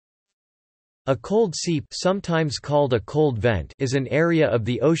A cold seep, sometimes called a cold vent, is an area of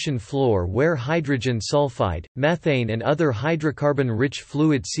the ocean floor where hydrogen sulfide, methane and other hydrocarbon-rich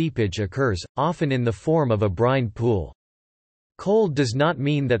fluid seepage occurs, often in the form of a brine pool. Cold does not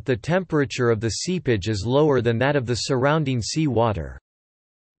mean that the temperature of the seepage is lower than that of the surrounding sea water.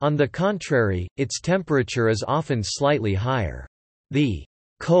 On the contrary, its temperature is often slightly higher. The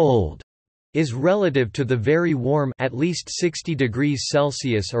cold is relative to the very warm, at least 60 degrees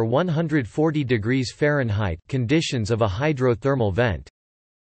Celsius or 140 degrees Fahrenheit conditions of a hydrothermal vent.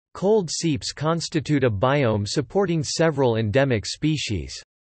 Cold seeps constitute a biome supporting several endemic species.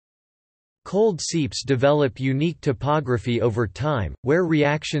 Cold seeps develop unique topography over time, where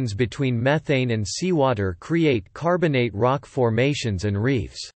reactions between methane and seawater create carbonate rock formations and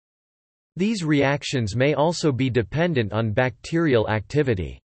reefs. These reactions may also be dependent on bacterial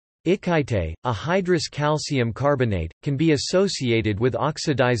activity. Ecite, a hydrous calcium carbonate, can be associated with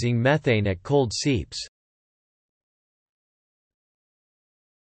oxidizing methane at cold seeps.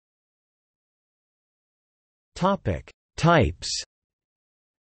 Types.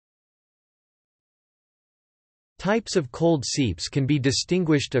 Types of cold seeps can be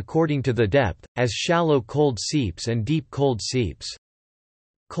distinguished according to the depth, as shallow cold seeps and deep cold seeps.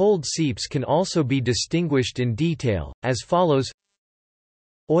 Cold seeps can also be distinguished in detail, as follows: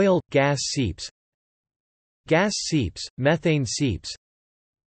 oil, gas seeps, gas seeps, methane seeps,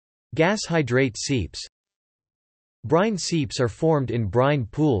 gas hydrate seeps. Brine seeps are formed in brine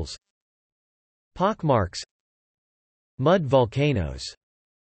pools. Pockmarks. Mud volcanoes.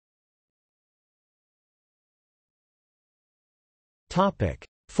 Topic: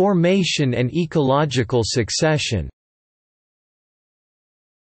 Formation and ecological succession.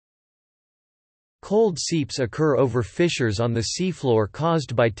 Cold seeps occur over fissures on the seafloor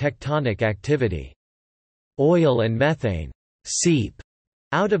caused by tectonic activity. Oil and methane seep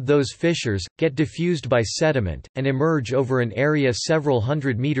out of those fissures, get diffused by sediment, and emerge over an area several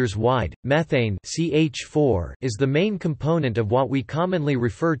hundred meters wide. Methane (CH4) is the main component of what we commonly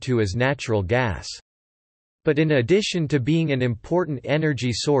refer to as natural gas. But in addition to being an important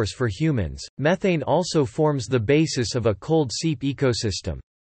energy source for humans, methane also forms the basis of a cold seep ecosystem.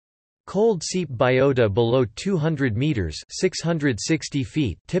 Cold seep biota below 200 meters (660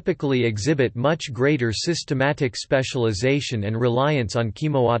 feet) typically exhibit much greater systematic specialization and reliance on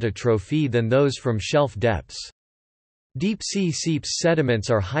chemoautotrophy than those from shelf depths. Deep-sea seeps sediments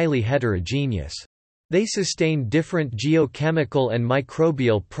are highly heterogeneous. They sustain different geochemical and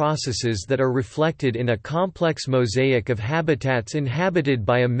microbial processes that are reflected in a complex mosaic of habitats inhabited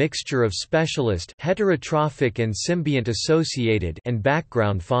by a mixture of specialist, heterotrophic and symbiont associated and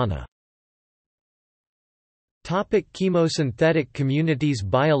background fauna. Chemosynthetic communities.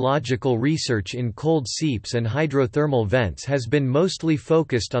 Biological research in cold seeps and hydrothermal vents has been mostly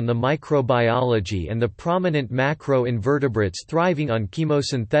focused on the microbiology and the prominent macro-invertebrates thriving on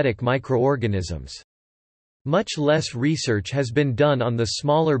chemosynthetic microorganisms. Much less research has been done on the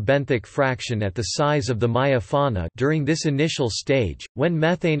smaller benthic fraction at the size of the Maya fauna. During this initial stage, when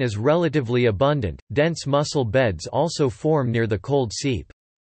methane is relatively abundant, dense mussel beds also form near the cold seep.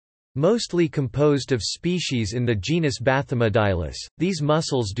 Mostly composed of species in the genus Bathymetylus, these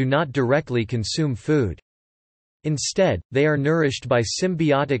mussels do not directly consume food. Instead, they are nourished by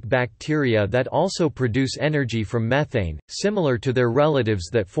symbiotic bacteria that also produce energy from methane, similar to their relatives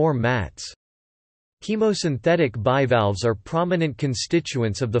that form mats. Chemosynthetic bivalves are prominent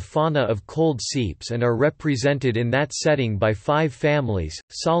constituents of the fauna of cold seeps and are represented in that setting by 5 families: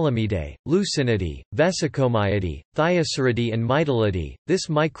 Solimidae, Lucinidae, Vesicomyidae, Thiosuridae and Mytilidae. This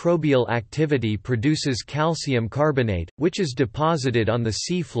microbial activity produces calcium carbonate, which is deposited on the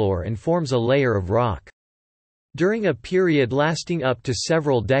seafloor and forms a layer of rock. During a period lasting up to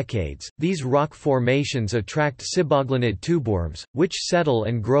several decades, these rock formations attract ciboglanid tubeworms, which settle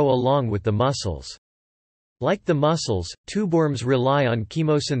and grow along with the mussels. Like the mussels, tubeworms rely on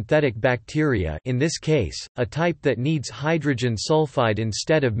chemosynthetic bacteria, in this case, a type that needs hydrogen sulfide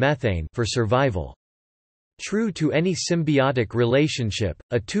instead of methane, for survival. True to any symbiotic relationship,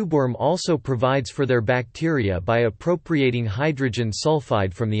 a tubeworm also provides for their bacteria by appropriating hydrogen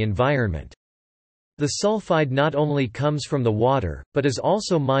sulfide from the environment. The sulfide not only comes from the water, but is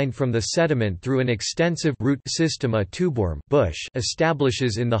also mined from the sediment through an extensive root system a tubeworm bush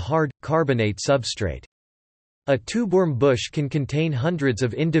establishes in the hard, carbonate substrate. A tubeworm bush can contain hundreds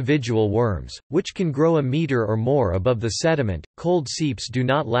of individual worms, which can grow a meter or more above the sediment. Cold seeps do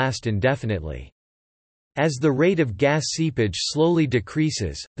not last indefinitely. As the rate of gas seepage slowly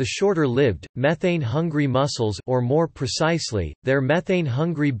decreases, the shorter-lived, methane-hungry mussels, or more precisely, their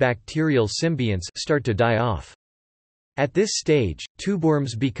methane-hungry bacterial symbionts, start to die off. At this stage,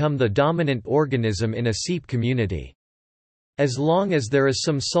 tubeworms become the dominant organism in a seep community. As long as there is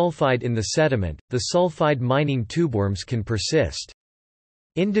some sulfide in the sediment, the sulfide-mining tubeworms can persist.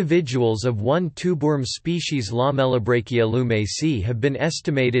 Individuals of one tubeworm species Lamellobrachia lumacea have been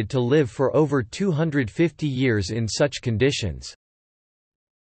estimated to live for over 250 years in such conditions.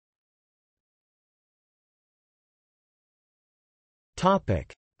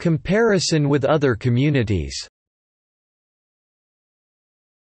 Comparison with other communities.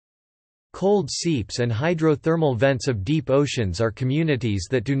 Cold seeps and hydrothermal vents of deep oceans are communities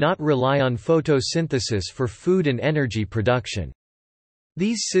that do not rely on photosynthesis for food and energy production.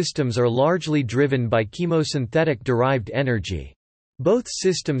 These systems are largely driven by chemosynthetic-derived energy. Both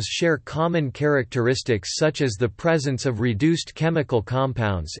systems share common characteristics such as the presence of reduced chemical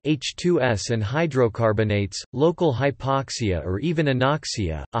compounds H2S and hydrocarbonates, local hypoxia or even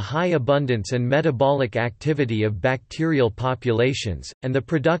anoxia, a high abundance and metabolic activity of bacterial populations, and the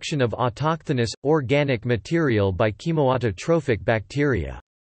production of autochthonous, organic material by chemoautotrophic bacteria.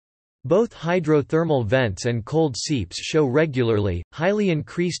 Both hydrothermal vents and cold seeps show regularly, highly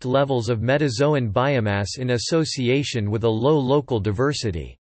increased levels of metazoan biomass in association with a low local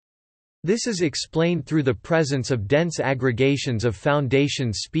diversity. This is explained through the presence of dense aggregations of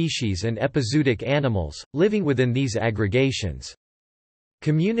foundation species and epizootic animals, living within these aggregations.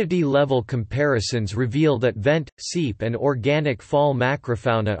 Community-level comparisons reveal that vent, seep and organic fall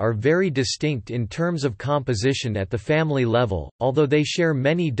macrofauna are very distinct in terms of composition at the family level, although they share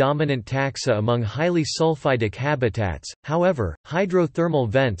many dominant taxa among highly sulfidic habitats. However, hydrothermal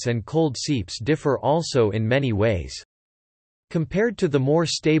vents and cold seeps differ also in many ways. Compared to the more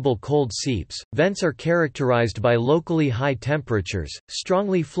stable cold seeps, vents are characterized by locally high temperatures,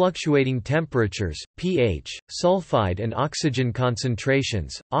 strongly fluctuating temperatures, pH, sulfide and oxygen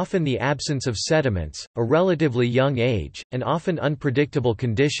concentrations, often the absence of sediments, a relatively young age, and often unpredictable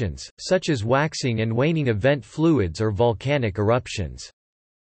conditions, such as waxing and waning of vent fluids or volcanic eruptions.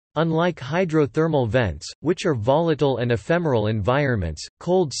 Unlike hydrothermal vents, which are volatile and ephemeral environments,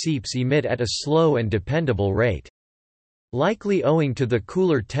 cold seeps emit at a slow and dependable rate. Likely owing to the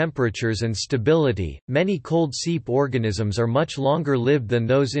cooler temperatures and stability, many cold seep organisms are much longer lived than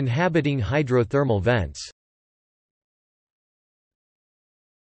those inhabiting hydrothermal vents.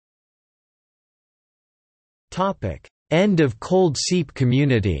 End of cold seep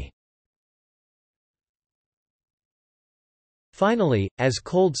community. Finally, as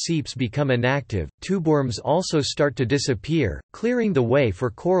cold seeps become inactive, tubeworms also start to disappear, clearing the way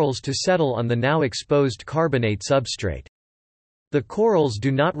for corals to settle on the now exposed carbonate substrate. The corals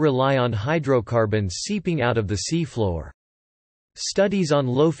do not rely on hydrocarbons seeping out of the seafloor. Studies on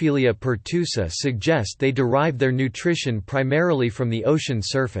Lophelia pertusa suggest they derive their nutrition primarily from the ocean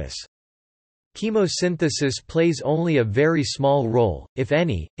surface. Chemosynthesis plays only a very small role, if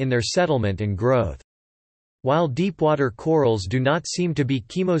any, in their settlement and growth. While deepwater corals do not seem to be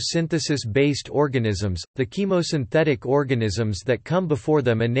chemosynthesis-based organisms, the chemosynthetic organisms that come before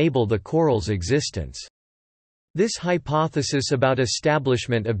them enable the coral's existence. This hypothesis about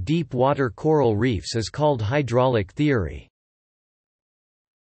establishment of deep water coral reefs is called hydraulic theory.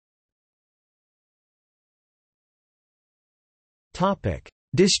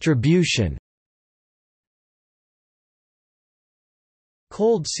 Distribution.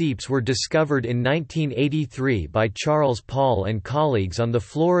 Cold seeps were discovered in 1983 by Charles Paul and colleagues on the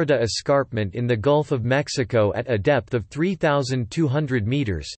Florida Escarpment in the Gulf of Mexico at a depth of 3,200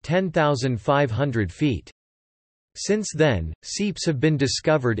 meters (10,500 feet). Since then, seeps have been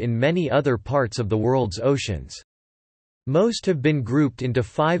discovered in many other parts of the world's oceans. Most have been grouped into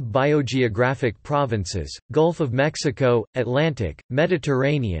 5 biogeographic provinces: Gulf of Mexico, Atlantic,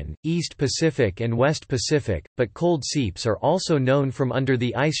 Mediterranean, East Pacific and West Pacific, but cold seeps are also known from under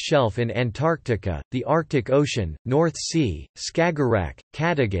the ice shelf in Antarctica, the Arctic Ocean, North Sea, Skagerrak,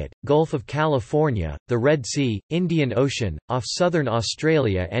 Kattegat, Gulf of California, the Red Sea, Indian Ocean, off southern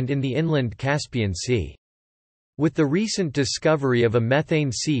Australia and in the inland Caspian Sea. With the recent discovery of a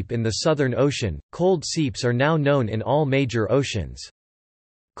methane seep in the Southern Ocean, cold seeps are now known in all major oceans.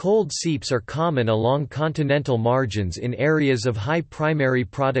 Cold seeps are common along continental margins in areas of high primary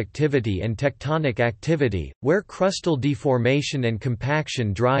productivity and tectonic activity, where crustal deformation and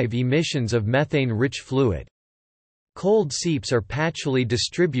compaction drive emissions of methane-rich fluid. Cold seeps are patchily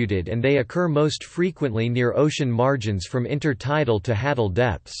distributed and they occur most frequently near ocean margins from intertidal to hadal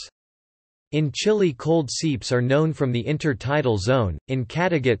depths. In Chile, cold seeps are known from the intertidal zone. In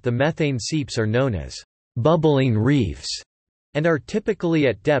Kattegat, the methane seeps are known as bubbling reefs. and are typically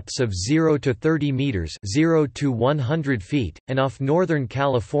at depths of 0 to 30 meters (0 to 100 feet), and off northern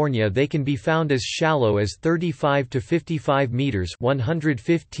California they can be found as shallow as 35 to 55 meters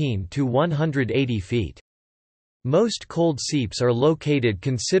 (115 to 180 feet). Most cold seeps are located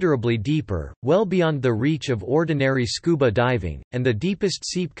considerably deeper, well beyond the reach of ordinary scuba diving, and the deepest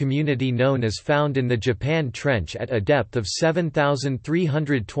seep community known is found in the Japan Trench at a depth of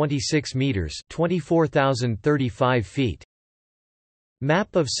 7,326 meters (24,035 feet).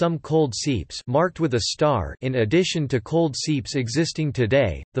 Map of some cold seeps marked with a star. In addition to cold seeps existing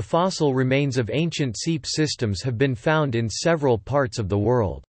today, the fossil remains of ancient seep systems have been found in several parts of the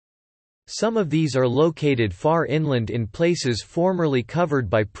world. Some of these are located far inland in places formerly covered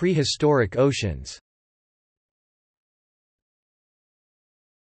by prehistoric oceans.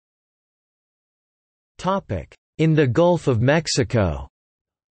 In the Gulf of Mexico.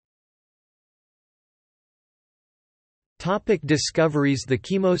 Discoveries. The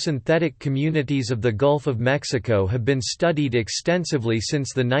chemosynthetic communities of the Gulf of Mexico have been studied extensively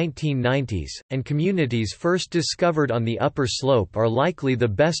since the 1990s, and communities first discovered on the upper slope are likely the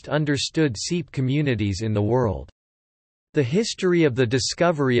best understood seep communities in the world. The history of the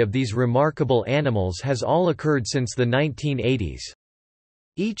discovery of these remarkable animals has all occurred since the 1980s.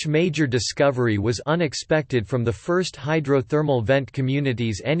 Each major discovery was unexpected, from the first hydrothermal vent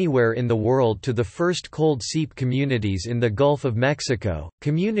communities anywhere in the world to the first cold seep communities in the Gulf of Mexico.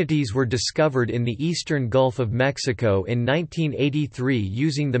 Communities were discovered in the eastern Gulf of Mexico in 1983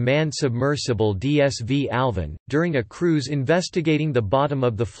 using the manned submersible DSV Alvin, during a cruise investigating the bottom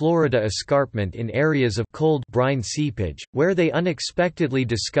of the Florida escarpment in areas of cold brine seepage, where they unexpectedly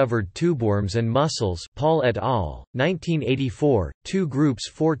discovered tubeworms and mussels. Paul et al., 1984. Two groups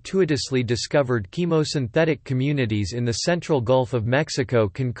fortuitously discovered chemosynthetic communities in the central Gulf of Mexico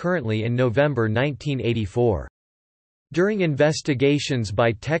concurrently in November 1984. During investigations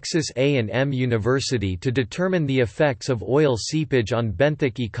by Texas A&M University to determine the effects of oil seepage on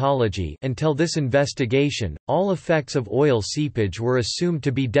benthic ecology, until this investigation, all effects of oil seepage were assumed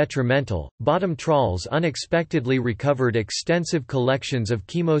to be detrimental. Bottom trawls unexpectedly recovered extensive collections of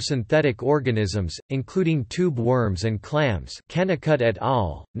chemosynthetic organisms, including tube worms and clams. Kennicott et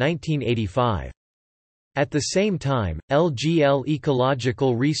al., 1985. At the same time, LGL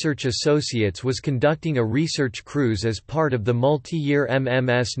Ecological Research Associates was conducting a research cruise as part of the multi-year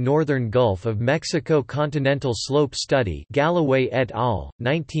MMS Northern Gulf of Mexico Continental Slope Study. Galloway et al.,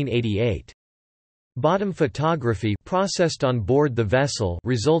 1988. Bottom photography processed on board the vessel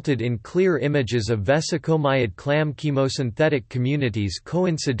resulted in clear images of vesicomyid clam chemosynthetic communities,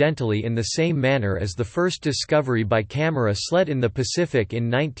 coincidentally in the same manner as the first discovery by camera sled in the Pacific in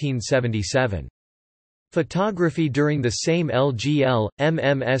 1977. Photography during the same LGL,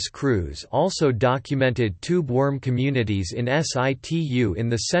 MMS cruise also documented tube worm communities in situ in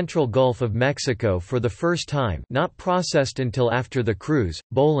the central Gulf of Mexico for the first time, not processed until after the cruise.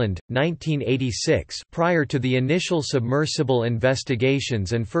 Boland, 1986. Prior to the initial submersible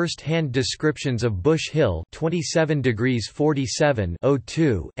investigations and first-hand descriptions of Bush Hill 27 degrees 47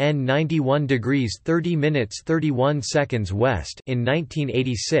 02 N 91 degrees 30 minutes 31 seconds west in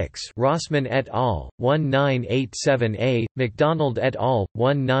 1986, Rossman et al., 1987a, McDonald et al.,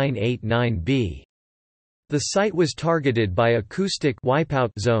 1989b. The site was targeted by acoustic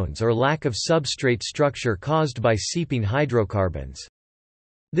wipeout zones or lack of substrate structure caused by seeping hydrocarbons.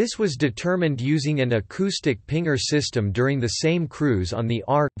 This was determined using an acoustic pinger system during the same cruise on the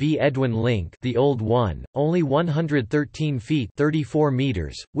R.V. Edwin Link, the old one, only 113 feet (34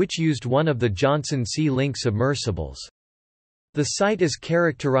 meters), which used one of the Johnson C. Link submersibles. The site is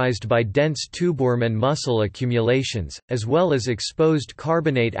characterized by dense tubeworm and mussel accumulations, as well as exposed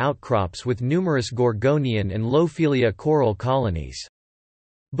carbonate outcrops with numerous Gorgonian and Lophelia coral colonies.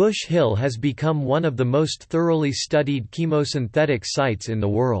 Bush Hill has become one of the most thoroughly studied chemosynthetic sites in the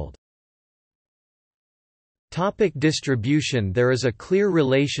world. Topic distribution. There is a clear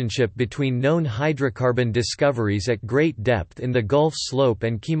relationship between known hydrocarbon discoveries at great depth in the Gulf Slope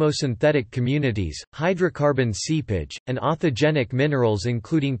and chemosynthetic communities, hydrocarbon seepage, and authigenic minerals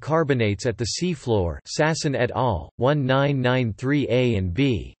including carbonates at the seafloor. Sasson et al., 1993a and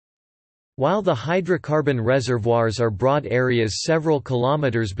b. While the hydrocarbon reservoirs are broad areas several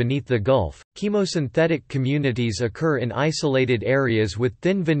kilometers beneath the Gulf, chemosynthetic communities occur in isolated areas with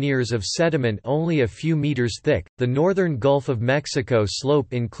thin veneers of sediment only a few meters thick. The northern Gulf of Mexico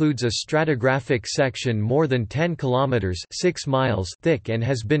slope includes a stratigraphic section more than 10 kilometers (6 miles) thick and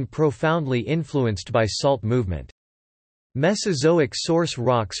has been profoundly influenced by salt movement. Mesozoic source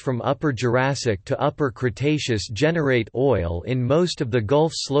rocks from Upper Jurassic to Upper Cretaceous generate oil in most of the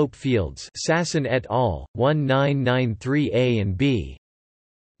Gulf slope fields. Sasson et al., 1993a and b.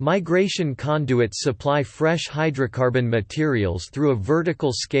 Migration conduits supply fresh hydrocarbon materials through a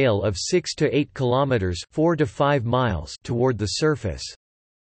vertical scale of 6 to 8 kilometers (4 to 5 miles) toward the surface.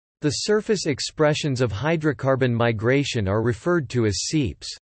 The surface expressions of hydrocarbon migration are referred to as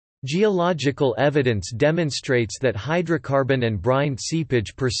seeps. Geological evidence demonstrates that hydrocarbon and brine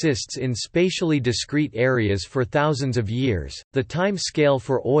seepage persists in spatially discrete areas for thousands of years. The time scale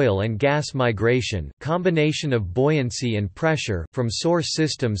for oil and gas migration, combination of buoyancy and pressure, from source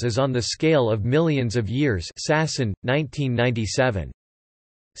systems is on the scale of millions of years. Sasson, 1997.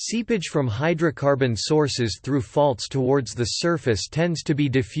 Seepage from hydrocarbon sources through faults towards the surface tends to be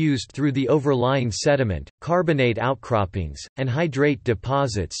diffused through the overlying sediment, carbonate outcroppings, and hydrate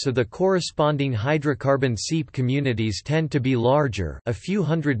deposits, so the corresponding hydrocarbon seep communities tend to be larger, a few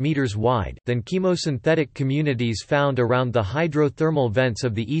hundred meters wide, than chemosynthetic communities found around the hydrothermal vents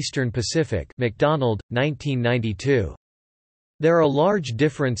of the eastern Pacific. McDonald, 1992. There are large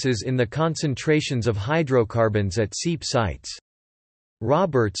differences in the concentrations of hydrocarbons at seep sites.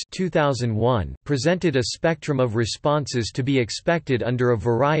 Roberts 2001 presented a spectrum of responses to be expected under a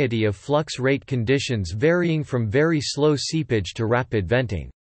variety of flux rate conditions varying from very slow seepage to rapid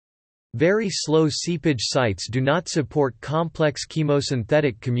venting. Very slow seepage sites do not support complex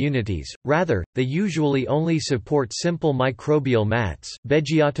chemosynthetic communities, rather, they usually only support simple microbial mats.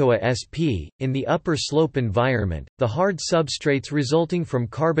 Beggiatoa sp. In the upper slope environment, the hard substrates resulting from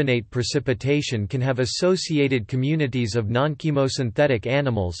carbonate precipitation can have associated communities of non-chemosynthetic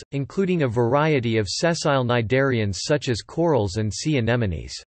animals, including a variety of sessile cnidarians such as corals and sea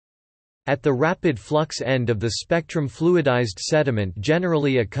anemones. At the rapid flux end of the spectrum, fluidized sediment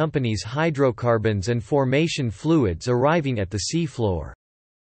generally accompanies hydrocarbons and formation fluids arriving at the seafloor.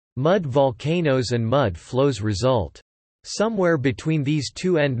 Mud volcanoes and mud flows result. Somewhere between these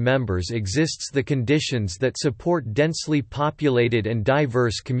two end members exists the conditions that support densely populated and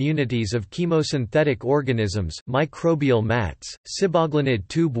diverse communities of chemosynthetic organisms, microbial mats, ciboglanid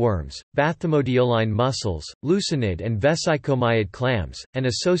tube worms, bathymodioline mussels, leucinid and vesicomyid clams, and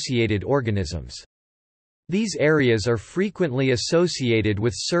associated organisms. These areas are frequently associated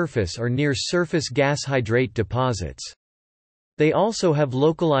with surface or near-surface gas hydrate deposits. They also have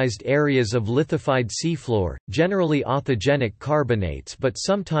localized areas of lithified seafloor, generally authigenic carbonates, but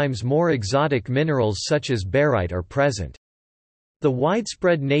sometimes more exotic minerals such as barite are present. The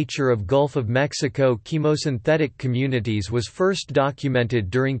widespread nature of Gulf of Mexico chemosynthetic communities was first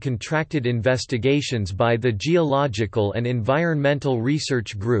documented during contracted investigations by the Geological and Environmental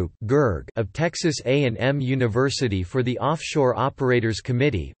Research Group of Texas A&M University for the Offshore Operators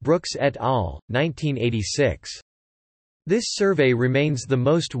Committee, Brooks et al., 1986. This survey remains the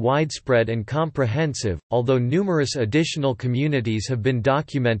most widespread and comprehensive, although numerous additional communities have been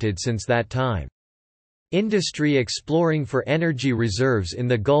documented since that time. Industry exploring for energy reserves in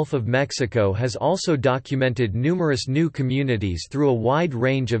the Gulf of Mexico has also documented numerous new communities through a wide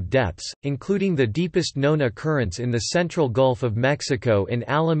range of depths, including the deepest known occurrence in the central Gulf of Mexico in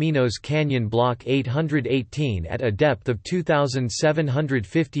Alaminos Canyon Block 818 at a depth of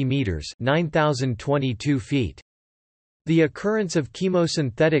 2,750 meters (9,022 feet). The occurrence of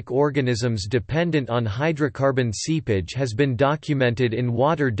chemosynthetic organisms dependent on hydrocarbon seepage has been documented in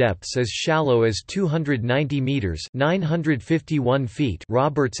water depths as shallow as 290 meters (951 feet).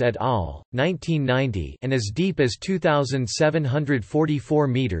 Roberts et al., 1990, and as deep as 2,744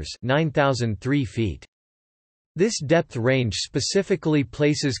 meters (9,003 feet). This depth range specifically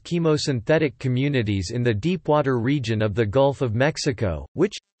places chemosynthetic communities in the deepwater region of the Gulf of Mexico,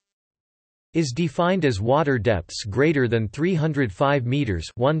 which is defined as water depths greater than 305 meters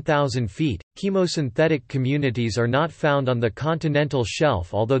 (1,000 feet). Chemosynthetic communities are not found on the continental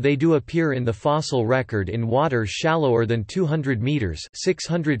shelf, although they do appear in the fossil record in water shallower than 200 meters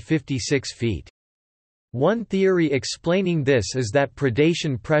 (656 feet). One theory explaining this is that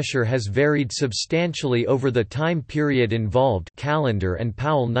predation pressure has varied substantially over the time period involved. Callender and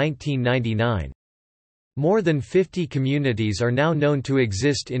Powell, 1999. More than 50 communities are now known to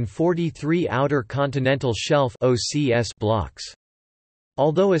exist in 43 outer continental shelf (OCS) blocks.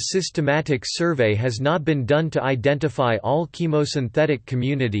 Although a systematic survey has not been done to identify all chemosynthetic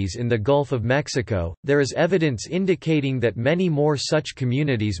communities in the Gulf of Mexico, there is evidence indicating that many more such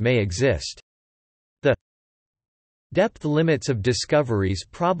communities may exist. The Depth limits of discoveries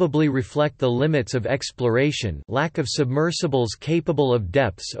probably reflect the limits of exploration, lack of submersibles capable of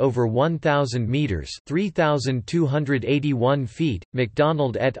depths over 1,000 meters (3,281 feet).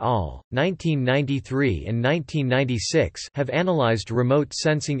 McDonald et al. 1993 and 1996 have analyzed remote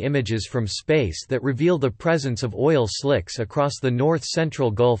sensing images from space that reveal the presence of oil slicks across the north-central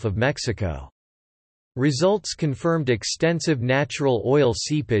Gulf of Mexico. Results confirmed extensive natural oil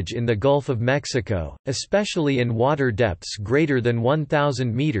seepage in the Gulf of Mexico, especially in water depths greater than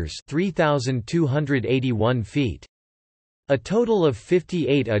 1,000 meters (3,281 feet). A total of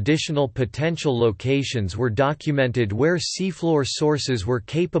 58 additional potential locations were documented where seafloor sources were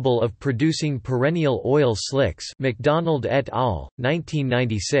capable of producing perennial oil slicks. McDonald et al.,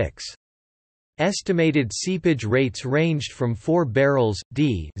 1996. Estimated seepage rates ranged from 4 barrels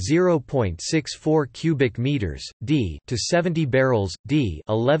d (0.64 cubic meters d) to 70 barrels d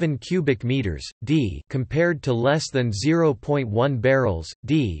 (11 cubic meters d) compared to less than 0.1 barrels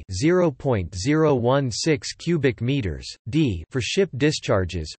d (0.016 cubic meters d) for ship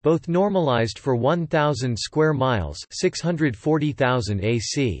discharges, both normalized for 1,000 square miles (640,000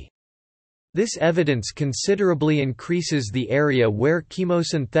 AC). This evidence considerably increases the area where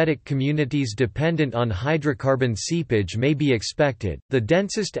chemosynthetic communities dependent on hydrocarbon seepage may be expected. The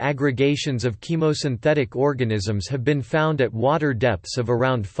densest aggregations of chemosynthetic organisms have been found at water depths of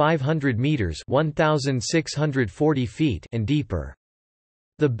around 500 meters (1,640 feet) and deeper.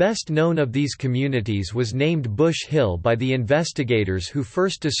 The best known of these communities was named Bush Hill by the investigators who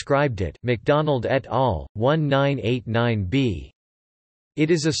first described it, McDonald et al., 1989b. It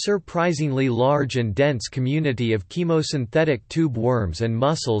is a surprisingly large and dense community of chemosynthetic tube worms and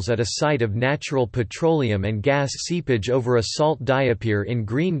mussels at a site of natural petroleum and gas seepage over a salt diapir in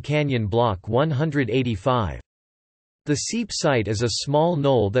Green Canyon Block 185. The seep site is a small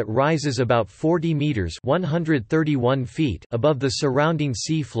knoll that rises about 40 meters (131 feet) above the surrounding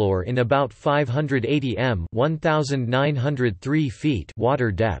seafloor in about 580 m (1,903 feet)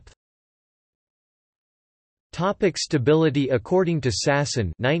 water depth. Stability. According to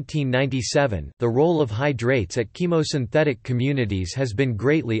Sasson 1997, the role of hydrates at chemosynthetic communities has been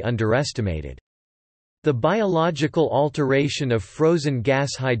greatly underestimated. The biological alteration of frozen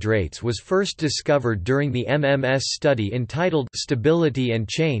gas hydrates was first discovered during the MMS study entitled Stability and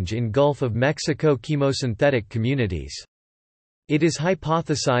Change in Gulf of Mexico Chemosynthetic Communities. It is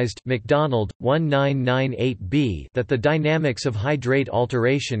hypothesized McDonald, 1998b that the dynamics of hydrate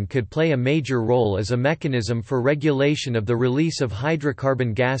alteration could play a major role as a mechanism for regulation of the release of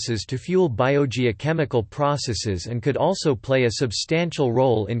hydrocarbon gases to fuel biogeochemical processes and could also play a substantial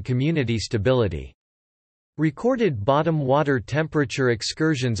role in community stability. Recorded bottom water temperature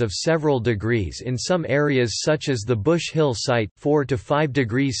excursions of several degrees in some areas such as the Bush Hill site 4 to 5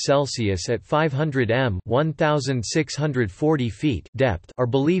 degrees Celsius at 500 m (1,640 feet) depth are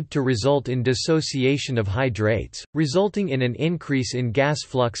believed to result in dissociation of hydrates, resulting in an increase in gas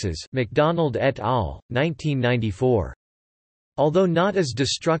fluxes. McDonald et al., 1994. Although not as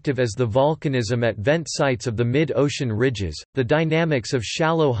destructive as the volcanism at vent sites of the mid-ocean ridges, the dynamics of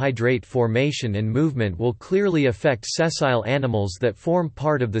shallow hydrate formation and movement will clearly affect sessile animals that form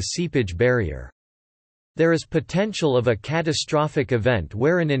part of the seepage barrier. There is potential of a catastrophic event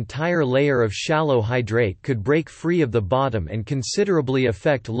where an entire layer of shallow hydrate could break free of the bottom and considerably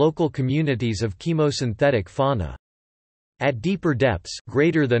affect local communities of chemosynthetic fauna. At deeper depths,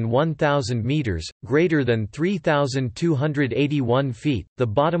 greater than 1,000 meters, greater than 3,281 feet, the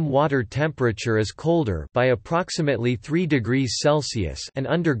bottom water temperature is colder by approximately 3 degrees Celsius and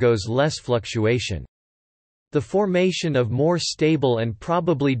undergoes less fluctuation. The formation of more stable and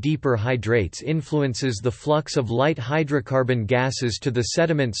probably deeper hydrates influences the flux of light hydrocarbon gases to the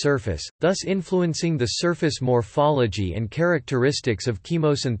sediment surface, thus influencing the surface morphology and characteristics of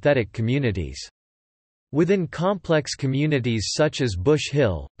chemosynthetic communities. Within complex communities such as Bush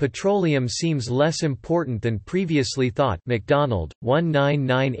Hill, petroleum seems less important than previously thought. McDonald,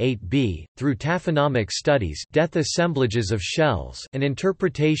 1998b, through taphonomic studies, death assemblages of shells, and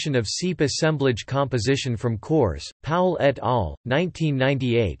interpretation of seep assemblage composition from cores. Powell et al.,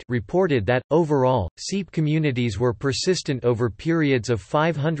 1998, reported that overall, seep communities were persistent over periods of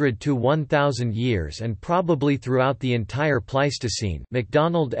 500 to 1,000 years and probably throughout the entire Pleistocene.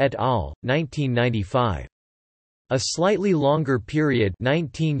 McDonald et al., 1995. A slightly longer period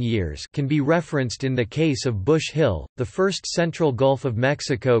 19 years can be referenced in the case of Bush Hill, the first central Gulf of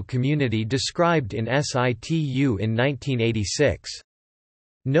Mexico community described in situ in 1986.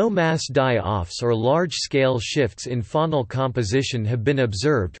 No mass die-offs or large-scale shifts in faunal composition have been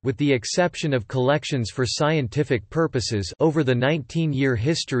observed with the exception of collections for scientific purposes over the 19-year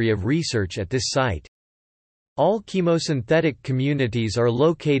history of research at this site. All chemosynthetic communities are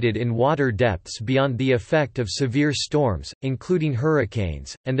located in water depths beyond the effect of severe storms, including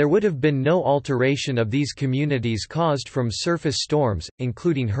hurricanes, and there would have been no alteration of these communities caused from surface storms,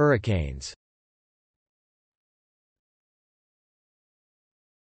 including hurricanes.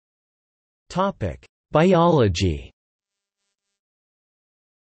 Biology.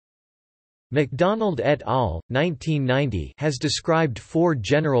 MacDonald et al. 1990 has described 4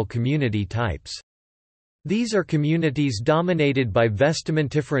 general community types. These are communities dominated by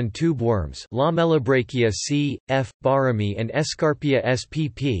vestimentiferan tube worms Lamellobrachia c. f. barami and Escarpia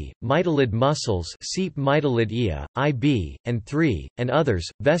spp, mitollid mussels seep Mitollid IB, and 3, and others,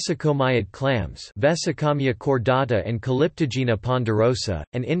 vesicomyid clams Vesicomia cordata and Calyptogena ponderosa,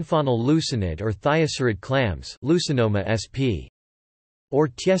 and infaunal leucinid or thiocerid clams Leucinoma sp. or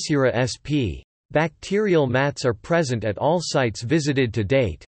Tiesura sp. Bacterial mats are present at all sites visited to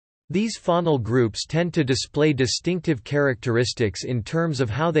date. These faunal groups tend to display distinctive characteristics in terms of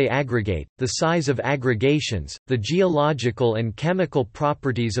how they aggregate, the size of aggregations, the geological and chemical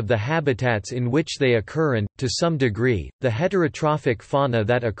properties of the habitats in which they occur and, to some degree, the heterotrophic fauna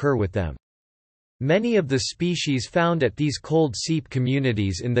that occur with them. Many of the species found at these cold seep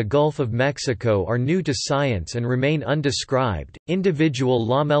communities in the Gulf of Mexico are new to science and remain undescribed. Individual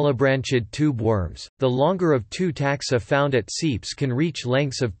lamellibranchid tube worms, the longer of 2 taxa found at seeps, can reach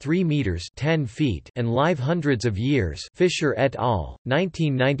lengths of 3 meters (10 feet) and live hundreds of years. Fisher et al.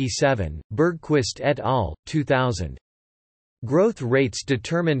 1997, Bergquist et al. 2000. Growth rates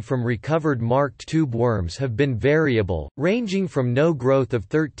determined from recovered marked tube worms have been variable, ranging from no growth of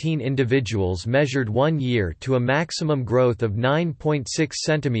 13 individuals measured 1 year to a maximum growth of 9.6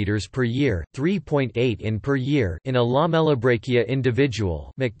 cm per year, 3.8 in per year in a Lamellobrachia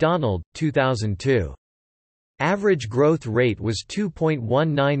individual. MacDonald, 2002. Average growth rate was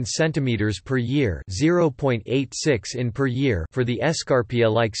 2.19 cm per year, 0.86 in per year for the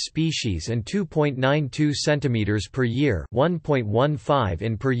Escarpia-like species and 2.92 cm per year, 1.15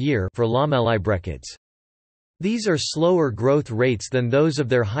 in per year for Lamellibrachioids. These are slower growth rates than those of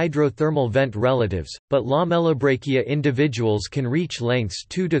their hydrothermal vent relatives, but Lamellobrachia individuals can reach lengths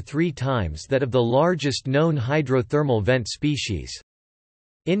 2 to 3 times that of the largest known hydrothermal vent species.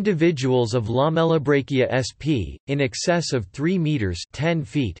 Individuals of Lamellobrachia sp. in excess of 3 meters (10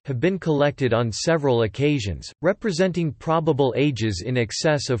 feet) have been collected on several occasions, representing probable ages in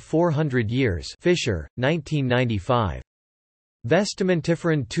excess of 400 years. Fisher, 1995.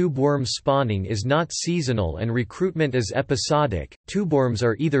 Vestimentiferan tubeworm spawning is not seasonal and recruitment is episodic. Tubeworms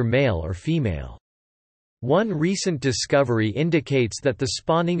are either male or female. One recent discovery indicates that the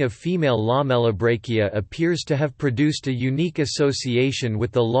spawning of female Lamellobrachia appears to have produced a unique association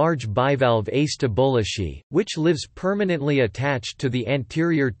with the large bivalve Aster bollishi, which lives permanently attached to the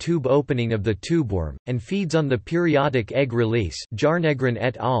anterior tube opening of the tubeworm, and feeds on the periodic egg release. Jarnegren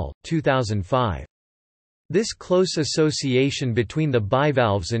et al., 2005. This close association between the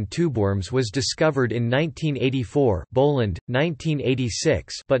bivalves and tubeworms was discovered in 1984, Boland,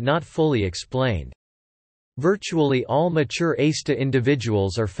 1986, but not fully explained. Virtually all mature Aster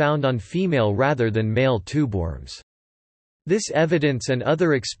individuals are found on female rather than male tubeworms. This evidence and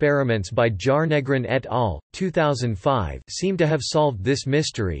other experiments by Jarnegren et al. 2005 seem to have solved this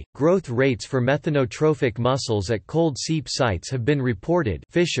mystery. Growth rates for methanotrophic mussels at cold seep sites have been reported.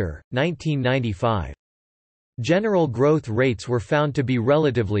 Fisher, 1995. General growth rates were found to be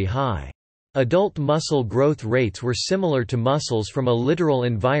relatively high. Adult mussel growth rates were similar to mussels from a littoral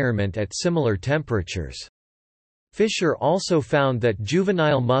environment at similar temperatures. Fisher also found that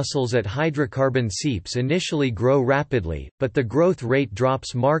juvenile mussels at hydrocarbon seeps initially grow rapidly, but the growth rate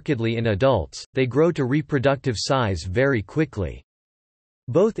drops markedly in adults. They grow to reproductive size very quickly.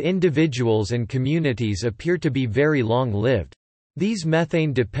 Both individuals and communities appear to be very long-lived. These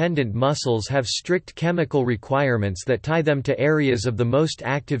methane-dependent mussels have strict chemical requirements that tie them to areas of the most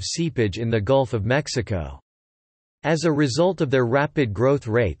active seepage in the Gulf of Mexico. As a result of their rapid growth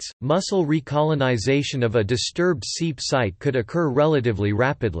rates, mussel recolonization of a disturbed seep site could occur relatively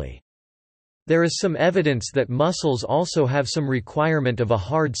rapidly. There is some evidence that mussels also have some requirement of a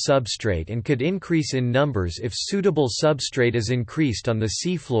hard substrate and could increase in numbers if suitable substrate is increased on the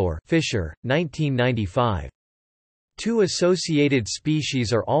seafloor. Fisher, 1995. 2 associated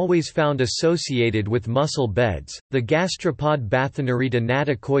species are always found associated with mussel beds, the gastropod Bathynerita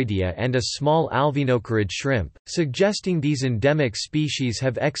natacoidea and a small alvinocarid shrimp, suggesting these endemic species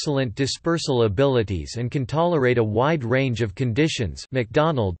have excellent dispersal abilities and can tolerate a wide range of conditions.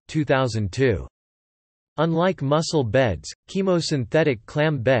 MacDonald, 2002. Unlike mussel beds, chemosynthetic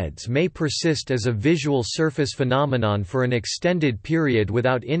clam beds may persist as a visual surface phenomenon for an extended period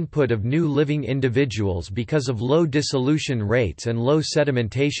without input of new living individuals because of low dissolution rates and low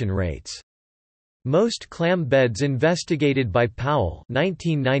sedimentation rates. Most clam beds investigated by Powell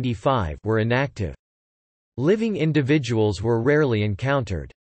 1995 were inactive. Living individuals were rarely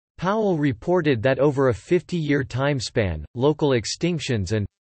encountered. Powell reported that over a 50-year timespan, local extinctions and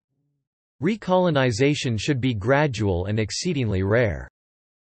recolonization should be gradual and exceedingly rare.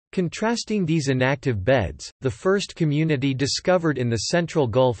 Contrasting these inactive beds, the first community discovered in the central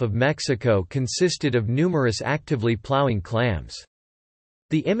Gulf of Mexico consisted of numerous actively plowing clams.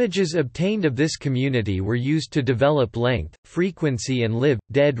 The images obtained of this community were used to develop length, frequency and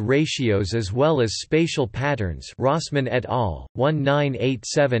live-dead ratios as well as spatial patterns. Rossman et al.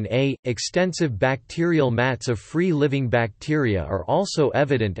 1987a. Extensive bacterial mats of free-living bacteria are also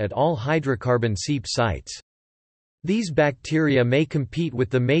evident at all hydrocarbon seep sites. These bacteria may compete with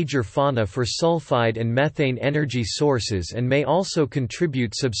the major fauna for sulfide and methane energy sources and may also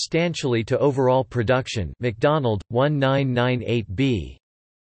contribute substantially to overall production. McDonald, 1998b.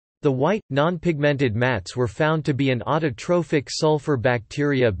 The white, non-pigmented mats were found to be an autotrophic sulfur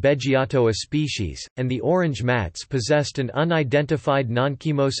bacteria Beggiatoa species, and the orange mats possessed an unidentified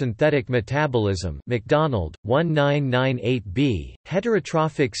non-chemosynthetic metabolism. McDonald, 1998b.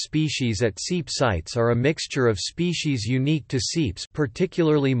 Heterotrophic species at seep sites are a mixture of species unique to seeps,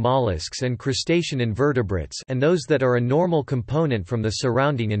 particularly mollusks and crustacean invertebrates, and those that are a normal component from the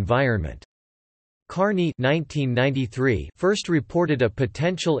surrounding environment. Carney 1993 first reported a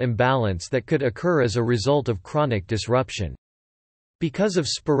potential imbalance that could occur as a result of chronic disruption. Because of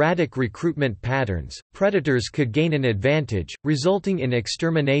sporadic recruitment patterns, predators could gain an advantage, resulting in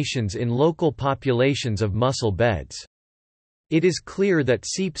exterminations in local populations of mussel beds. It is clear that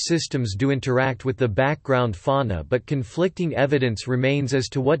seep systems do interact with the background fauna, but conflicting evidence remains as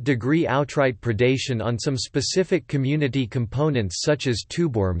to what degree outright predation on some specific community components such as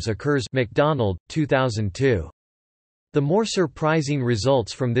tubeworms occurs. McDonald, 2002. The more surprising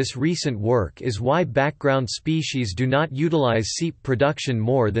results from this recent work is why background species do not utilize seep production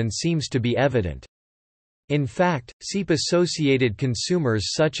more than seems to be evident. In fact, seep-associated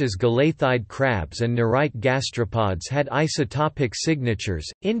consumers such as galathide crabs and nerite gastropods had isotopic signatures,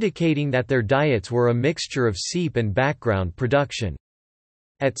 indicating that their diets were a mixture of seep and background production.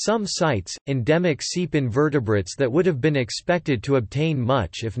 At some sites, endemic seep invertebrates that would have been expected to obtain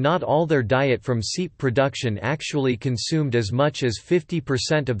much if not all their diet from seep production actually consumed as much as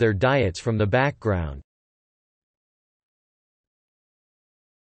 50% of their diets from the background.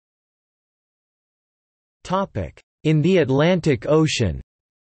 In the Atlantic Ocean.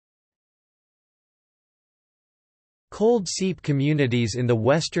 Cold seep communities in the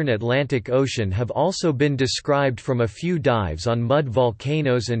western Atlantic Ocean have also been described from a few dives on mud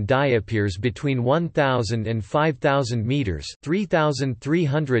volcanoes and diapirs between 1,000 and 5,000 meters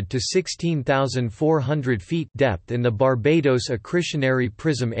 (3,300 to 16,400 feet) depth in the Barbados accretionary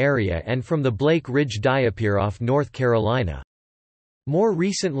prism area and from the Blake Ridge diapir off North Carolina. More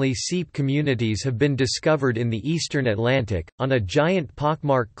recently, seep communities have been discovered in the eastern Atlantic, on a giant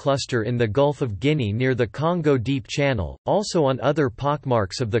pockmark cluster in the Gulf of Guinea near the Congo Deep Channel, also on other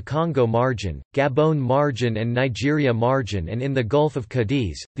pockmarks of the Congo margin, Gabon margin and Nigeria margin, and in the Gulf of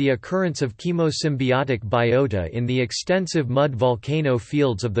Cadiz. The occurrence of chemosymbiotic biota in the extensive mud volcano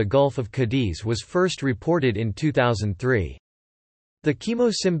fields of the Gulf of Cadiz was first reported in 2003. The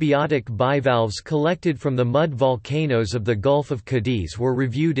chemosymbiotic bivalves collected from the mud volcanoes of the Gulf of Cadiz were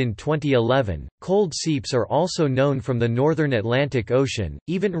reviewed in 2011. Cold seeps are also known from the northern Atlantic Ocean,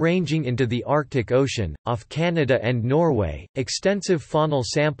 even ranging into the Arctic Ocean, off Canada and Norway. Extensive faunal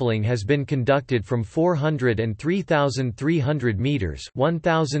sampling has been conducted from 400 and 3,300 meters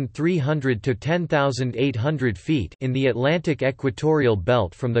 (1,300 to 10,800 feet) in the Atlantic equatorial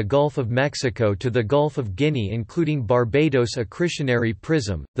belt from the Gulf of Mexico to the Gulf of Guinea, including Barbados accretionary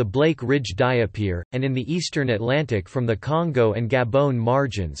prism, the Blake Ridge diapir, and in the eastern Atlantic from the Congo and Gabon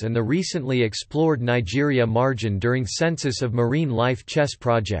margins and the recently explored Nigeria margin during Census of Marine Life Chess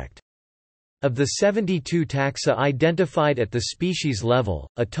project. Of the 72 taxa identified at the species level,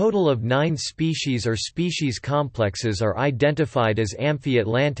 a total of 9 species or species complexes are identified as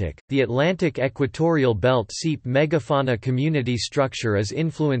amphi-Atlantic. The Atlantic equatorial belt seep megafauna community structure is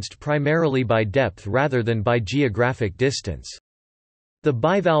influenced primarily by depth rather than by geographic distance. The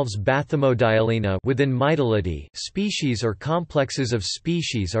bivalves Bathymodialina within Mytillidae species or complexes of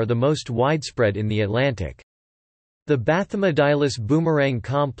species are the most widespread in the Atlantic. The Bathymadilus boomerang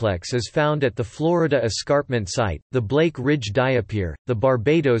complex is found at the Florida Escarpment Site, the Blake Ridge Diapier, the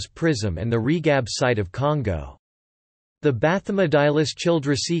Barbados Prism and the Regab Site of Congo. The Bathymadilus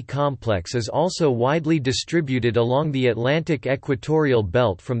childresi complex is also widely distributed along the Atlantic equatorial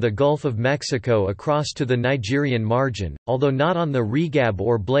belt from the Gulf of Mexico across to the Nigerian margin, although not on the Regab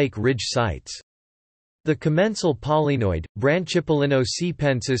or Blake Ridge sites. The commensal polynoid, Branchipolino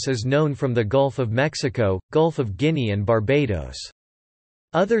cepensis, is known from the Gulf of Mexico, Gulf of Guinea and Barbados.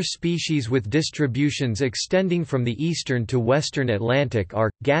 Other species with distributions extending from the eastern to western Atlantic are,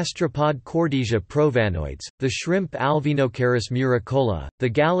 gastropod Cordesia provanoides, the shrimp Alvinocaris muricola, the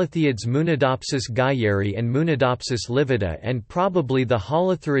galatheids Munidopsis guyeri and Munidopsis livida, and probably the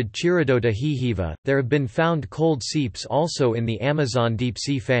holothurid Chirodota hihiva. There have been found cold seeps also in the Amazon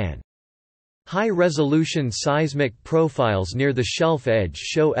deep-sea fan. High-resolution seismic profiles near the shelf edge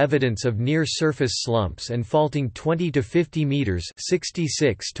show evidence of near-surface slumps and faulting 20 to 50 meters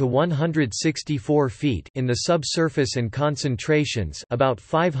 (66 to 164 feet) in the subsurface and concentrations about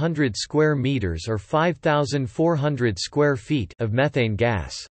 500 square meters or 5,400 square feet of methane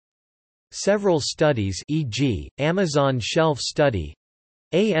gas. Several studies, e.g., Amazon Shelf Study,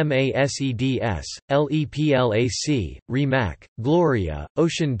 AMASEDS, LEPLAC, REMAC, Gloria,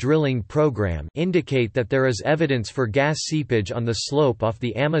 Ocean Drilling Program indicate that there is evidence for gas seepage on the slope off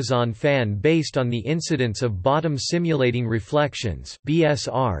the Amazon fan based on the incidence of bottom simulating reflections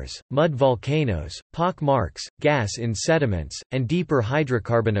 (BSRs), mud volcanoes, pock marks, gas in sediments, and deeper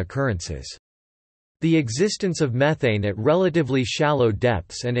hydrocarbon occurrences. The existence of methane at relatively shallow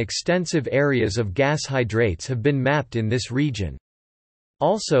depths and extensive areas of gas hydrates have been mapped in this region.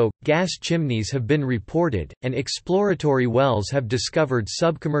 Also, gas chimneys have been reported, and exploratory wells have discovered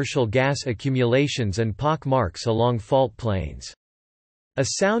subcommercial gas accumulations and pock marks along fault plains. A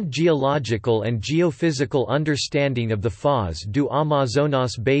sound geological and geophysical understanding of the Foz do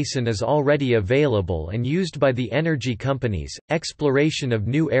Amazonas basin is already available and used by the energy companies. Exploration of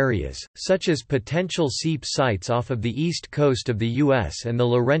new areas, such as potential seep sites off of the east coast of the U.S. and the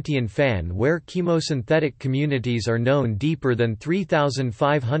Laurentian Fan, where chemosynthetic communities are known deeper than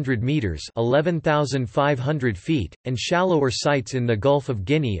 3,500 meters (11,500 feet), and shallower sites in the Gulf of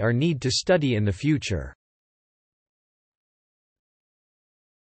Guinea are need to study in the future.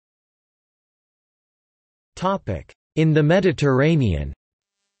 In the Mediterranean.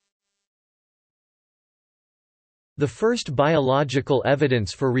 The first biological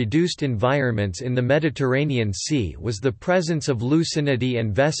evidence for reduced environments in the Mediterranean Sea was the presence of Lucinidae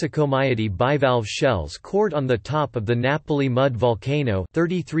and Vesicomyidae bivalve shells cored on the top of the Napoli mud volcano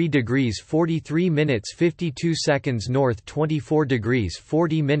 33 degrees 43 minutes 52 seconds north, 24 degrees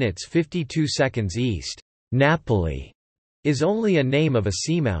 40 minutes 52 seconds east. Napoli is only a name of a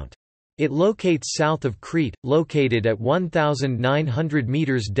seamount. It locates south of Crete, located at 1,900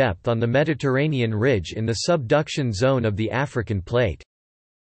 meters depth on the Mediterranean ridge in the subduction zone of the African plate.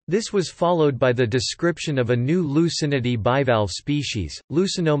 This was followed by the description of a new Lucinidae bivalve species,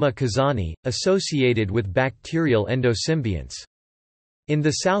 Lucinoma kazani, associated with bacterial endosymbionts. In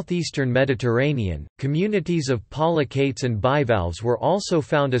the southeastern Mediterranean, communities of polychaetes and bivalves were also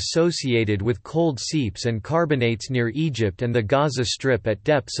found associated with cold seeps and carbonates near Egypt and the Gaza Strip at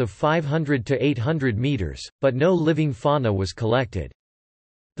depths of 500 to 800 meters, but no living fauna was collected.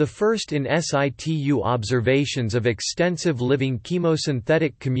 The first in situ observations of extensive living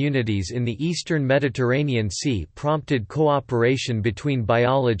chemosynthetic communities in the eastern Mediterranean Sea prompted cooperation between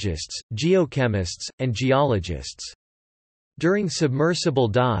biologists, geochemists, and geologists. During submersible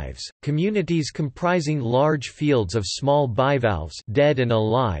dives, communities comprising large fields of small bivalves, dead and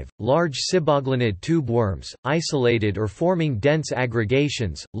alive, large cyboglinid tube worms, isolated or forming dense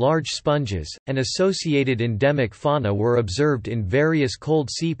aggregations, large sponges, and associated endemic fauna were observed in various cold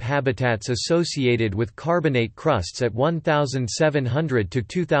seep habitats associated with carbonate crusts at 1,700 to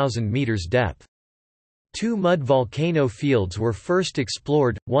 2,000 meters depth. Two mud volcano fields were first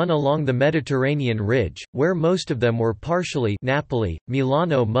explored, one along the Mediterranean ridge, where most of them were partially Napoli,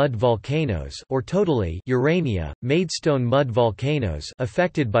 Milano mud volcanoes or totally Urania, Maidstone mud volcanoes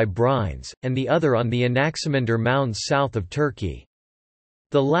affected by brines, and the other on the Anaximander mounds south of Turkey.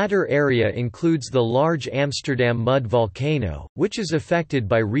 The latter area includes the large Amsterdam mud volcano, which is affected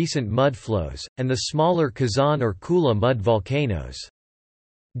by recent mud flows, and the smaller Kazan or Kula mud volcanoes.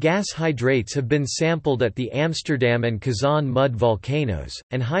 Gas hydrates have been sampled at the Amsterdam and Kazan mud volcanoes,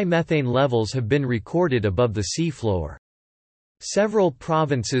 and high methane levels have been recorded above the seafloor. Several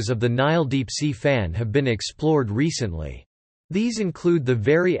provinces of the Nile deep-sea fan have been explored recently. These include the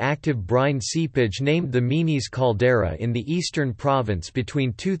very active brine seepage named the Menes caldera in the eastern province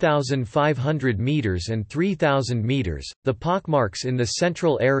between 2,500 meters and 3,000 meters, the pockmarks in the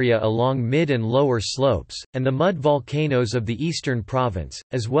central area along mid and lower slopes, and the mud volcanoes of the eastern province,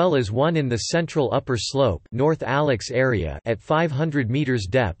 as well as one in the central upper slope North Alex area at 500 meters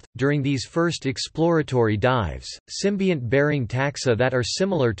depth. During these first exploratory dives, symbiont-bearing taxa that are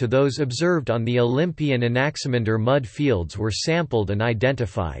similar to those observed on the Olympi and Anaximander mud fields were sampled and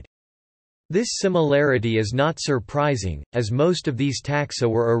identified. This similarity is not surprising, as most of these taxa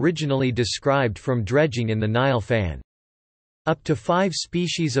were originally described from dredging in the Nile fan. Up to 5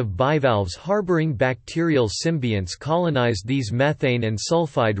 species of bivalves harboring bacterial symbionts colonized these methane and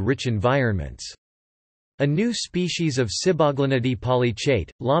sulfide-rich environments. A new species of Siboglinidae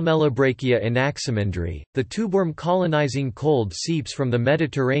polychaete, Lamellobrachia anaximandri, the tubeworm colonizing cold seeps from the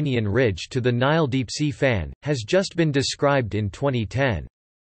Mediterranean ridge to the Nile deep-sea fan, has just been described in 2010.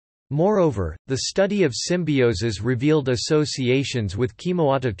 Moreover, the study of symbioses revealed associations with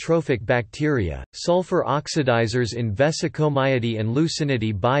chemoautotrophic bacteria, sulfur oxidizers in Vesicomyidae and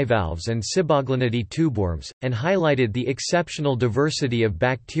Lucinidae bivalves and Siboglinidae tubeworms, and highlighted the exceptional diversity of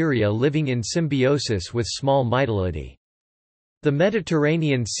bacteria living in symbiosis with small Mytillidae. The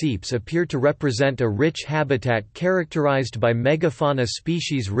Mediterranean seeps appear to represent a rich habitat characterized by megafauna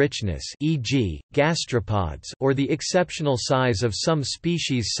species richness, e.g., gastropods, or the exceptional size of some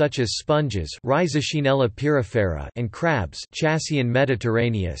species such as sponges, Rhizochenella pyrifera, and crabs, Chasseon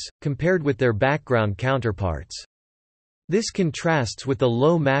mediterraneus, compared with their background counterparts. This contrasts with the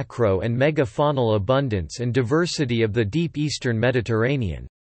low macro and megafaunal abundance and diversity of the deep eastern Mediterranean.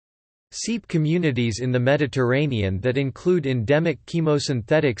 Seep communities in the Mediterranean that include endemic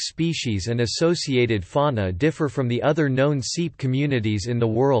chemosynthetic species and associated fauna differ from the other known seep communities in the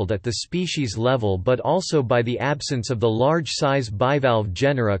world at the species level, but also by the absence of the large-size bivalve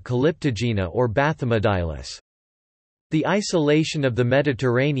genera Calyptogena or Bathymedylis. The isolation of the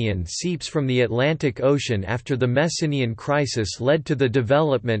Mediterranean seeps from the Atlantic Ocean after the Messinian crisis led to the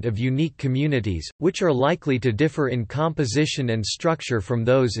development of unique communities, which are likely to differ in composition and structure from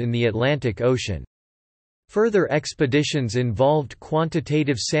those in the Atlantic Ocean. Further expeditions involved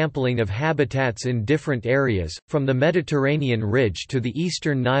quantitative sampling of habitats in different areas, from the Mediterranean ridge to the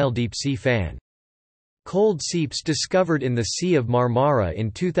eastern Nile deep-sea fan. Cold seeps discovered in the Sea of Marmara in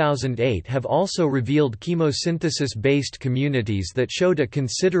 2008 have also revealed chemosynthesis-based communities that showed a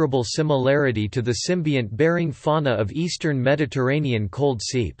considerable similarity to the symbiont-bearing fauna of eastern Mediterranean cold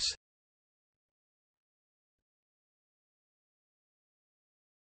seeps.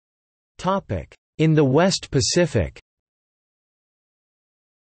 In the West Pacific,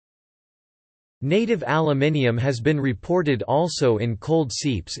 native aluminium has been reported also in cold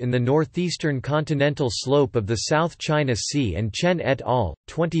seeps in the northeastern continental slope of the South China Sea, and Chen et al.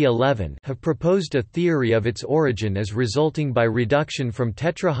 2011 have proposed a theory of its origin as resulting by reduction from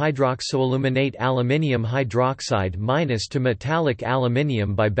tetrahydroxoaluminate aluminium hydroxide minus to metallic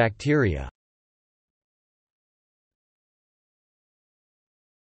aluminium by bacteria.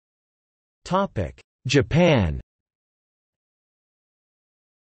 Japan.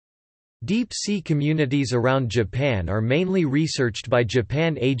 Deep-sea communities around Japan are mainly researched by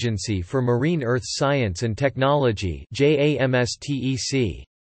Japan Agency for Marine Earth Science and Technology (JAMSTEC).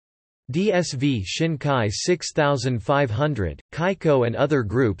 DSV Shinkai 6500, Kaiko and other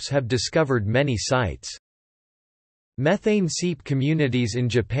groups have discovered many sites. Methane seep communities in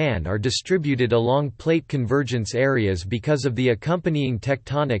Japan are distributed along plate convergence areas because of the accompanying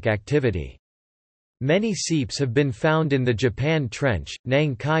tectonic activity. Many seeps have been found in the Japan Trench,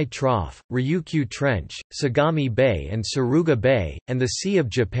 Nankai Trough, Ryukyu Trench, Sagami Bay, and Suruga Bay, and the Sea of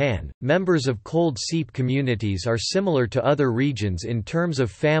Japan. Members of cold seep communities are similar to other regions in terms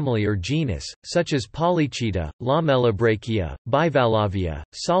of family or genus, such as Polychaeta, Lamellobrachia, Bivallavia,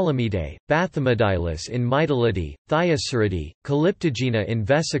 Solimidae, Bathymedylis in Mytillidae, Thiosuridae, Calyptogena in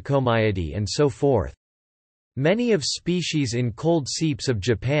Vesicomyidae, and so forth. Many of species in cold seeps of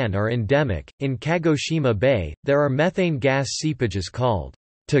Japan are endemic. In Kagoshima Bay, there are methane gas seepages called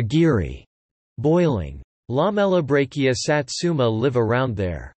tagiri, boiling. Lamellobrachia satsuma live around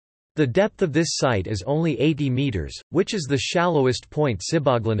there. The depth of this site is only 80 meters, which is the shallowest point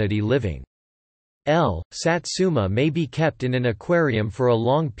Siboglinidae living. L. satsuma may be kept in an aquarium for a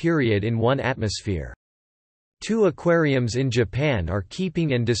long period in 1 atmosphere. 2 aquariums in Japan are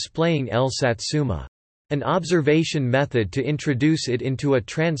keeping and displaying L. satsuma. An observation method to introduce it into a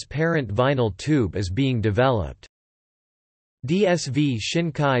transparent vinyl tube is being developed. DSV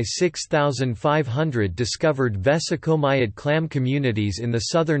Shinkai 6500 discovered vesicomyid clam communities in the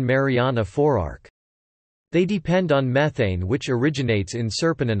southern Mariana Forearc. They depend on methane, which originates in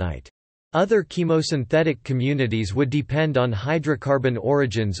serpentinite. Other chemosynthetic communities would depend on hydrocarbon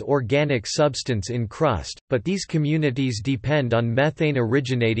origins, organic substance in crust, but these communities depend on methane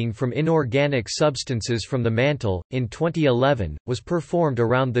originating from inorganic substances from the mantle. In 2011, was performed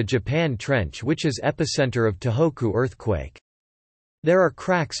around the Japan Trench, which is epicenter of Tohoku earthquake. There are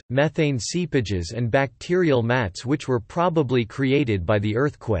cracks, methane seepages and bacterial mats which were probably created by the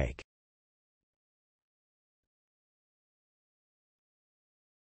earthquake.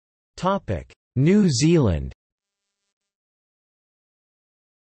 New Zealand.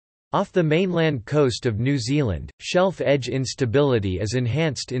 Off the mainland coast of New Zealand, shelf edge instability is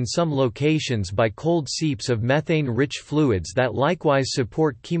enhanced in some locations by cold seeps of methane-rich fluids that likewise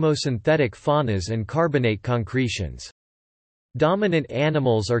support chemosynthetic faunas and carbonate concretions. Dominant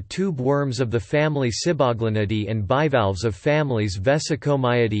animals are tube worms of the family Ciboglinidae and bivalves of families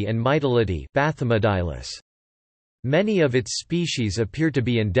Vesicomyidae and Mytillidae. Many of its species appear to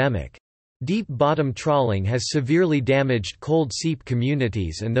be endemic. Deep bottom trawling has severely damaged cold seep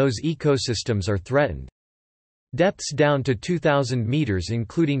communities, and those ecosystems are threatened. Depths down to 2,000 meters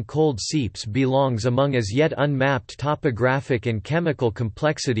including cold seeps belongs among as yet unmapped topographic and chemical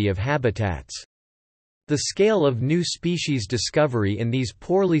complexity of habitats. The scale of new species discovery in these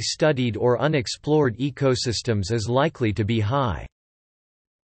poorly studied or unexplored ecosystems is likely to be high.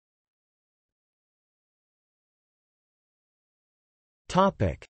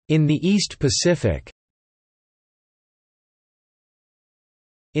 In the East Pacific.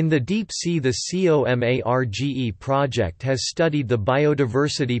 In the deep sea, the COMARGE project has studied the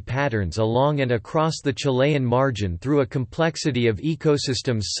biodiversity patterns along and across the Chilean margin through a complexity of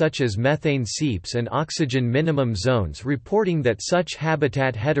ecosystems such as methane seeps and oxygen minimum zones, reporting that such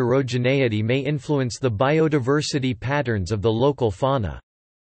habitat heterogeneity may influence the biodiversity patterns of the local fauna.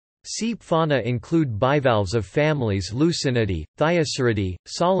 Seep fauna include bivalves of families Lucinidae, Thiosuridae,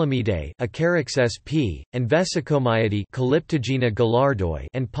 Solimidae, Acarix sp, and Vesicomyidae, Calyptogena gallardoi,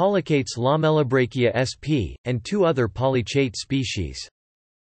 and polychaetes Lamellobrachia sp, and two other polychaete species.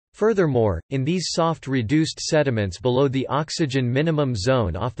 Furthermore, in these soft reduced sediments below the oxygen minimum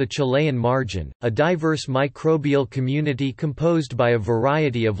zone off the Chilean margin, a diverse microbial community composed by a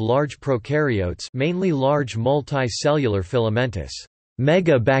variety of large prokaryotes, mainly large multicellular filamentous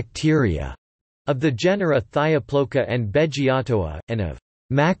megabacteria of the genera Thioploca and Beggiatoa, and of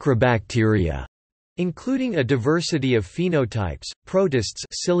macrobacteria, including a diversity of phenotypes, protists,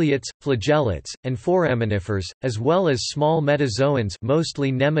 ciliates, flagellates, and foraminifers, as well as small metazoans,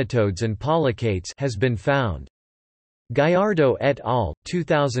 mostly nematodes and polychaetes, has been found. Gallardo et al.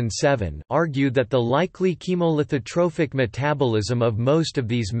 2007 argued that the likely chemolithotrophic metabolism of most of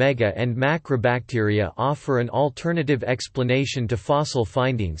these mega- and macrobacteria offer an alternative explanation to fossil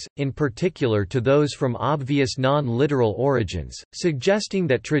findings, in particular to those from obvious non-literal origins, suggesting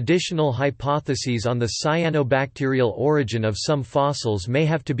that traditional hypotheses on the cyanobacterial origin of some fossils may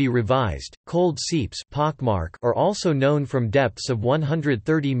have to be revised. Cold seeps are also known from depths of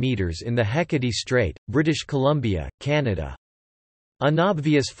 130 meters in the Hecate Strait, British Columbia, Canada.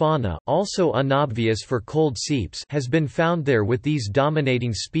 Unobvious fauna, also unobvious for cold seeps, has been found there with these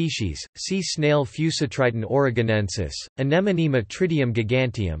dominating species: sea snail Fusitriton oregonensis, anemone Metridium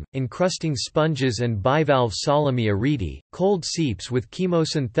giganteum, encrusting sponges and bivalve Solemia reedi. Cold seeps with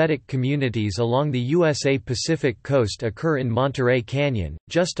chemosynthetic communities along the USA Pacific coast occur in Monterey Canyon,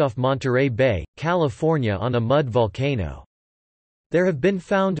 just off Monterey Bay, California, on a mud volcano. There have been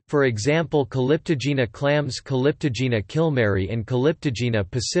found, for example, Calyptogena clams, Calyptogena kilmeri and Calyptogena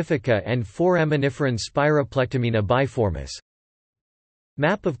pacifica, and foraminiferan Spiroplectomena biformis.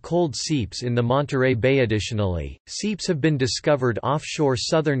 Map of cold seeps in the Monterey Bay. Additionally, seeps have been discovered offshore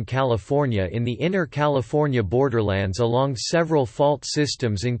Southern California in the inner California borderlands along several fault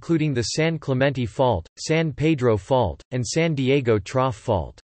systems including the San Clemente Fault, San Pedro Fault, and San Diego Trough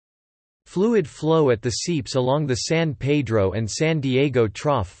Fault. Fluid flow at the seeps along the San Pedro and San Diego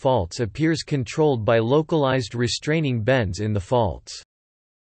Trough faults appears controlled by localized restraining bends in the faults.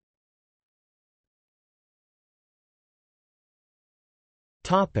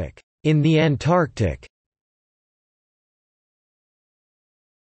 In the Antarctic.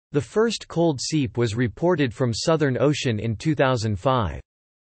 The first cold seep was reported from Southern Ocean in 2005.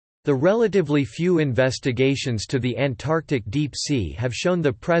 The relatively few investigations to the Antarctic deep sea have shown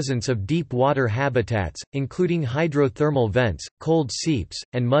the presence of deep water habitats, including hydrothermal vents, cold seeps,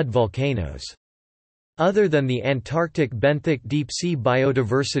 and mud volcanoes. Other than the Antarctic Benthic Deep Sea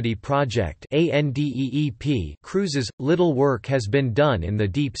Biodiversity Project cruises, little work has been done in the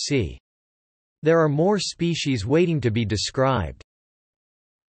deep sea. There are more species waiting to be described.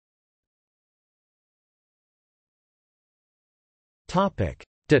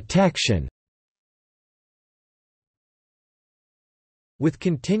 Detection. With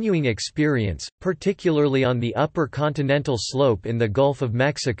continuing experience, particularly on the upper continental slope in the Gulf of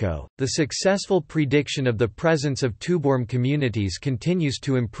Mexico, the successful prediction of the presence of tubeworm communities continues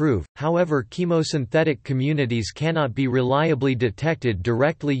to improve. However, chemosynthetic communities cannot be reliably detected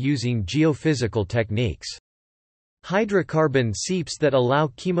directly using geophysical techniques. Hydrocarbon seeps that allow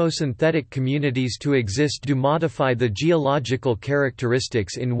chemosynthetic communities to exist do modify the geological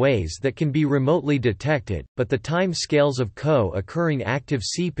characteristics in ways that can be remotely detected, but the time scales of co-occurring active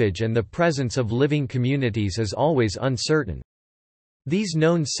seepage and the presence of living communities is always uncertain. These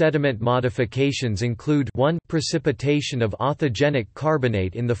known sediment modifications include 1. Precipitation of authigenic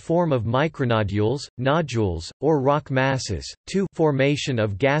carbonate in the form of micronodules, nodules, or rock masses, 2. Formation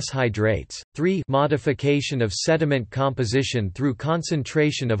of gas hydrates, 3. Modification of sediment composition through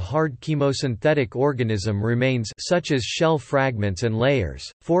concentration of hard chemosynthetic organism remains such as shell fragments and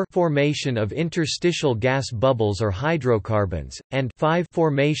layers, 4. Formation of interstitial gas bubbles or hydrocarbons, and 5.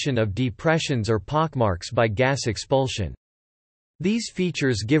 Formation of depressions or pockmarks by gas expulsion. These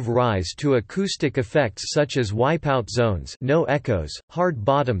features give rise to acoustic effects such as wipeout zones, no echoes, hard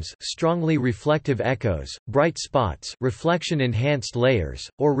bottoms, strongly reflective echoes, bright spots, reflection-enhanced layers,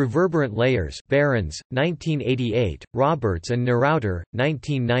 or reverberant layers. Behrens, 1988, Roberts and Neurauter,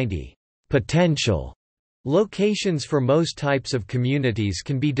 1990. Potential locations for most types of communities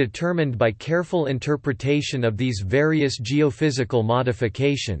can be determined by careful interpretation of these various geophysical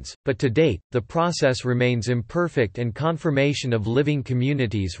modifications, but to date, the process remains imperfect and confirmation of living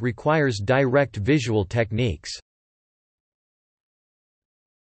communities requires direct visual techniques.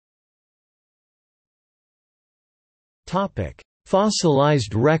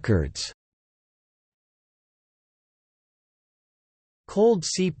 Fossilized records. Cold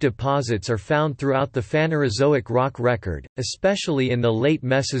seep deposits are found throughout the Phanerozoic rock record, especially in the late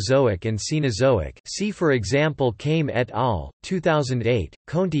Mesozoic and Cenozoic. See for example Kame et al., 2008,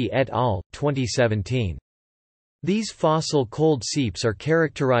 Conti et al., 2017. These fossil cold seeps are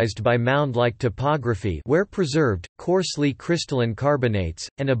characterized by mound-like topography where preserved, coarsely crystalline carbonates,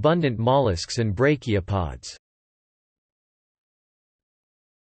 and abundant mollusks and brachiopods.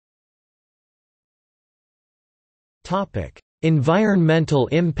 Environmental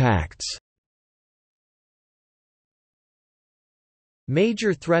impacts.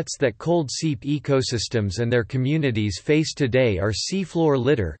 Major threats that cold seep ecosystems and their communities face today are seafloor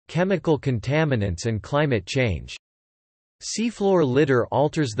litter, chemical contaminants and climate change. Seafloor litter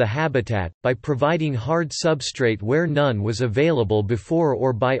alters the habitat, by providing hard substrate where none was available before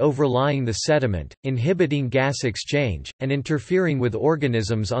or by overlying the sediment, inhibiting gas exchange, and interfering with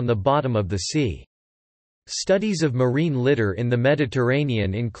organisms on the bottom of the sea. Studies of marine litter in the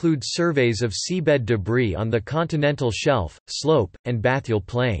Mediterranean include surveys of seabed debris on the continental shelf, slope, and bathyal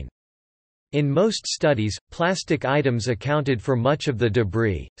plain. In most studies, plastic items accounted for much of the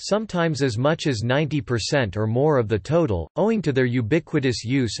debris, sometimes as much as 90% or more of the total, owing to their ubiquitous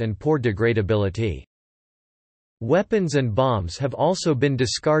use and poor degradability. Weapons and bombs have also been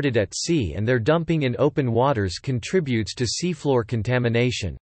discarded at sea, and their dumping in open waters contributes to seafloor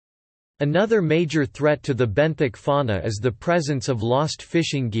contamination. Another major threat to the benthic fauna is the presence of lost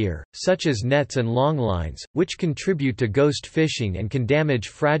fishing gear, such as nets and longlines, which contribute to ghost fishing and can damage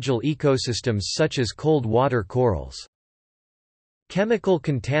fragile ecosystems such as cold water corals. Chemical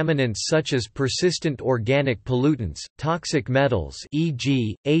contaminants such as persistent organic pollutants, toxic metals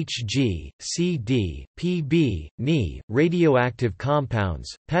e.g., Hg, Cd, Pb, Ni, radioactive compounds,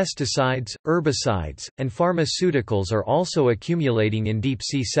 pesticides, herbicides, and pharmaceuticals are also accumulating in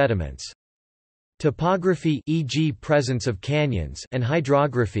deep-sea sediments. Topography e.g. presence of canyons and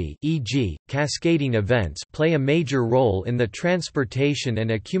hydrography e.g. cascading events play a major role in the transportation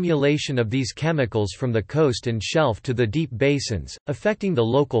and accumulation of these chemicals from the coast and shelf to the deep basins, affecting the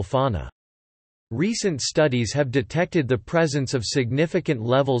local fauna. Recent studies have detected the presence of significant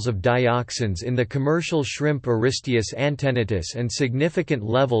levels of dioxins in the commercial shrimp Aristeus antennatus and significant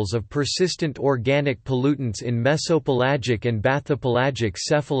levels of persistent organic pollutants in mesopelagic and bathypelagic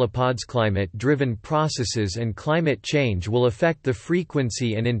cephalopods. Climate-driven processes and climate change will affect the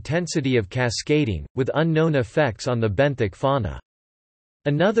frequency and intensity of cascading, with unknown effects on the benthic fauna.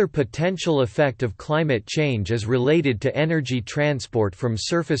 Another potential effect of climate change is related to energy transport from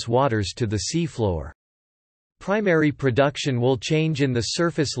surface waters to the seafloor. Primary production will change in the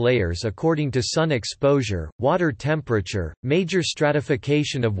surface layers according to sun exposure, water temperature, major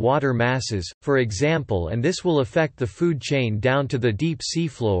stratification of water masses, for example, and this will affect the food chain down to the deep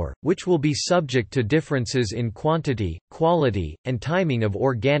seafloor, which will be subject to differences in quantity, quality, and timing of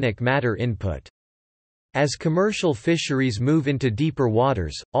organic matter input. As commercial fisheries move into deeper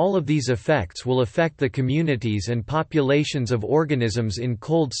waters, all of these effects will affect the communities and populations of organisms in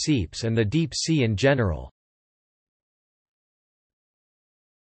cold seeps and the deep sea in general.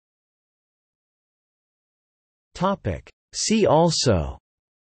 See also: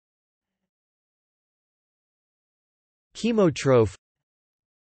 chemotroph,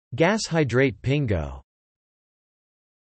 gas hydrate pingo.